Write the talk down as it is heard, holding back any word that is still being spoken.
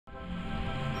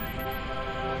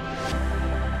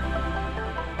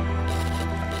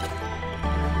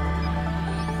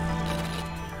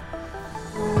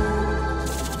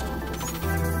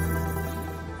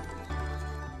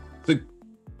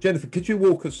Jennifer, could you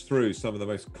walk us through some of the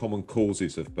most common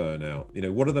causes of burnout?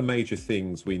 What are the major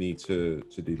things we need to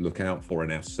look out for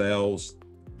in ourselves,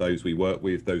 those we work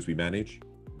with, those we manage?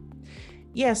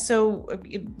 Yeah, so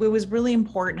it was really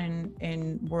important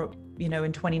in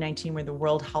 2019, where the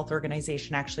World Health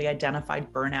Organization actually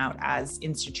identified burnout as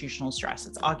institutional stress.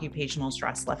 It's occupational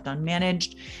stress left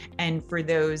unmanaged. And for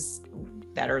those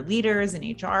that are leaders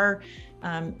and HR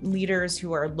leaders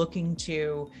who are looking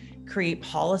to create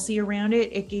policy around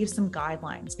it, it gave some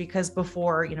guidelines, because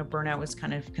before, burnout was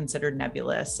kind of considered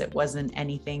nebulous. It wasn't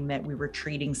anything that we were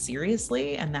treating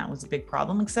seriously. And that was a big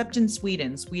problem, except in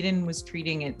Sweden. Sweden was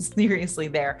treating it seriously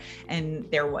there. And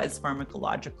there was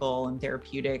pharmacological and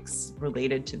therapeutics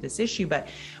related to this issue. But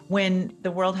when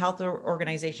the World Health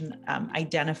Organization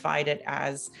identified it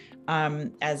as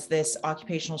this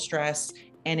occupational stress,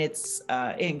 and it's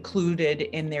included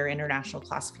in their international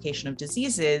classification of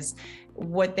diseases,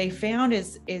 what they found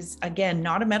is again,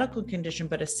 not a medical condition,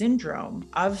 but a syndrome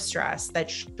of stress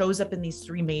that shows up in these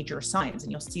three major signs.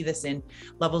 And you'll see this in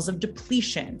levels of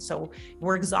depletion. So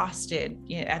we're exhausted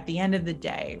at the end of the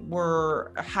day.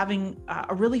 We're having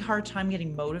a really hard time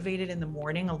getting motivated in the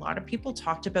morning. A lot of people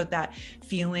talked about that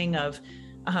feeling of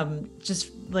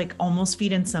just like almost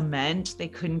feet in cement. They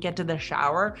couldn't get to the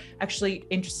shower. Actually,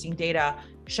 interesting data.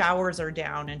 Showers are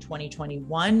down in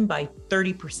 2021 by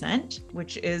 30%,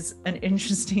 which is an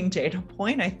interesting data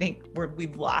point. I think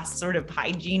we've lost sort of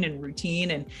hygiene and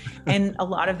routine. And a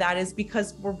lot of that is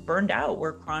because we're burned out.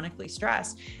 We're chronically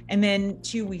stressed. And then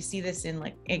two, we see this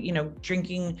in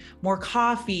drinking more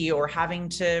coffee or having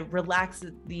to relax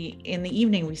in the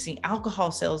evening. We see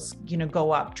alcohol sales,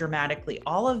 go up dramatically.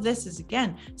 All of this is,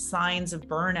 again, signs of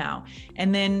burnout.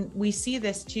 And then we see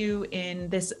this too in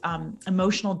this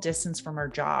emotional distance from our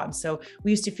job. So we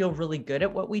used to feel really good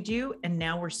at what we do, and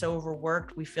now we're so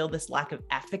overworked. We feel this lack of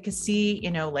efficacy,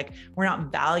 like we're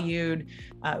not valued.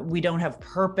 We don't have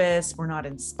purpose. We're not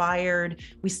inspired.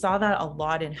 We saw that a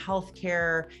lot in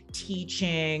healthcare,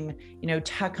 teaching.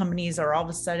 Tech companies are all of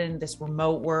a sudden this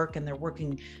remote work, and they're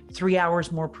working 3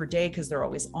 hours more per day because they're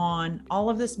always on. All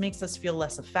of this makes us feel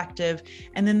less effective.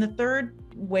 And then the third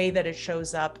way that it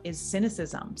shows up is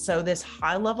cynicism. So this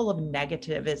high level of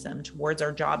negativism towards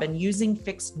our job, and using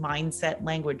fixed mindset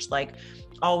language like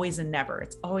always and never.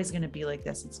 It's always going to be like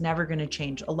this. It's never going to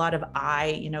change. A lot of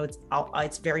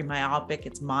it's very myopic.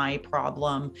 It's my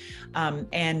problem.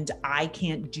 And I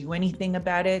can't do anything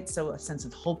about it. So a sense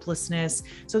of hopelessness.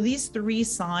 So these three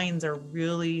signs are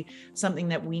really something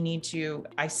that we need to,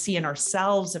 I see in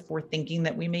ourselves if we're thinking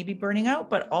that we may be burning out,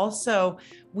 but also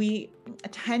we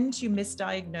tend to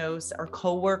misdiagnose our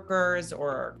coworkers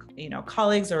or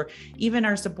colleagues or even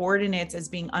our subordinates as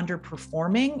being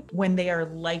underperforming when they are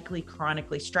likely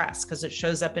chronically stressed, because it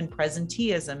shows up in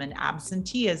presenteeism and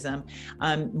absenteeism,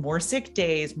 more sick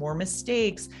days, more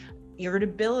mistakes,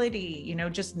 irritability,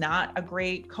 just not a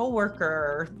great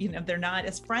coworker, they're not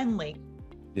as friendly.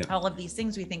 Yeah. All of these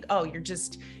things we think, oh,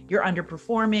 you're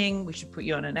underperforming. We should put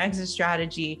you on an exit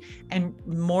strategy. And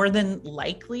more than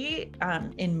likely,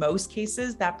 in most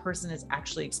cases, that person is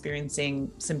actually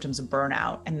experiencing symptoms of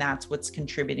burnout. And that's what's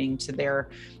contributing to their,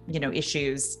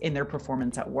 issues in their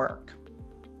performance at work.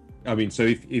 I mean, so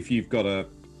if you've got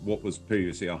what was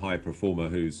previously a high performer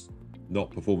who's not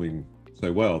performing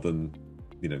so well, then,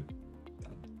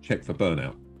 check for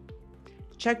burnout.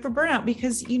 Check for burnout,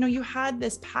 because you had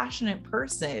this passionate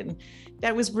person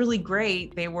that was really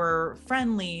great. They were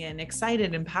friendly and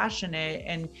excited and passionate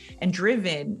and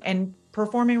driven and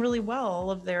performing really well. All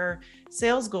of their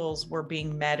sales goals were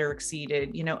being met or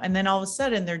exceeded, and then all of a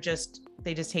sudden they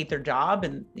just hate their job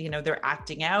and they're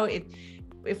acting out.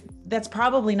 If that's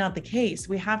probably not the case,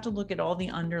 we have to look at all the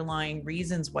underlying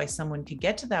reasons why someone could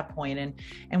get to that point.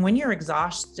 And when you're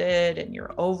exhausted and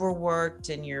you're overworked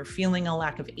and you're feeling a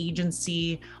lack of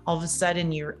agency, all of a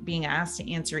sudden you're being asked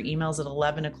to answer emails at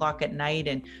 11 o'clock at night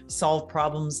and solve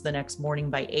problems the next morning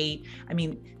by 8. I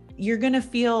mean, you're going to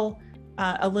feel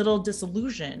a little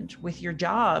disillusioned with your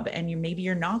job, and maybe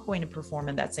you're not going to perform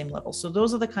at that same level. So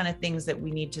those are the kind of things that we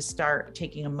need to start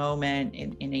taking a moment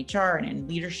in HR and in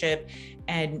leadership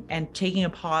and taking a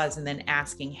pause and then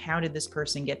asking, how did this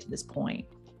person get to this point?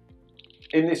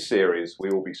 In this series, we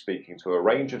will be speaking to a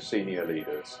range of senior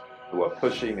leaders who are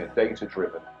pushing a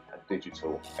data-driven and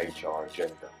digital HR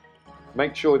agenda.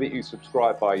 Make sure that you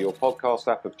subscribe via your podcast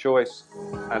app of choice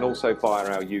and also via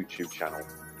our YouTube channel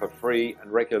for free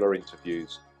and regular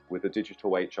interviews with the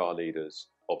digital HR leaders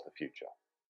of the future.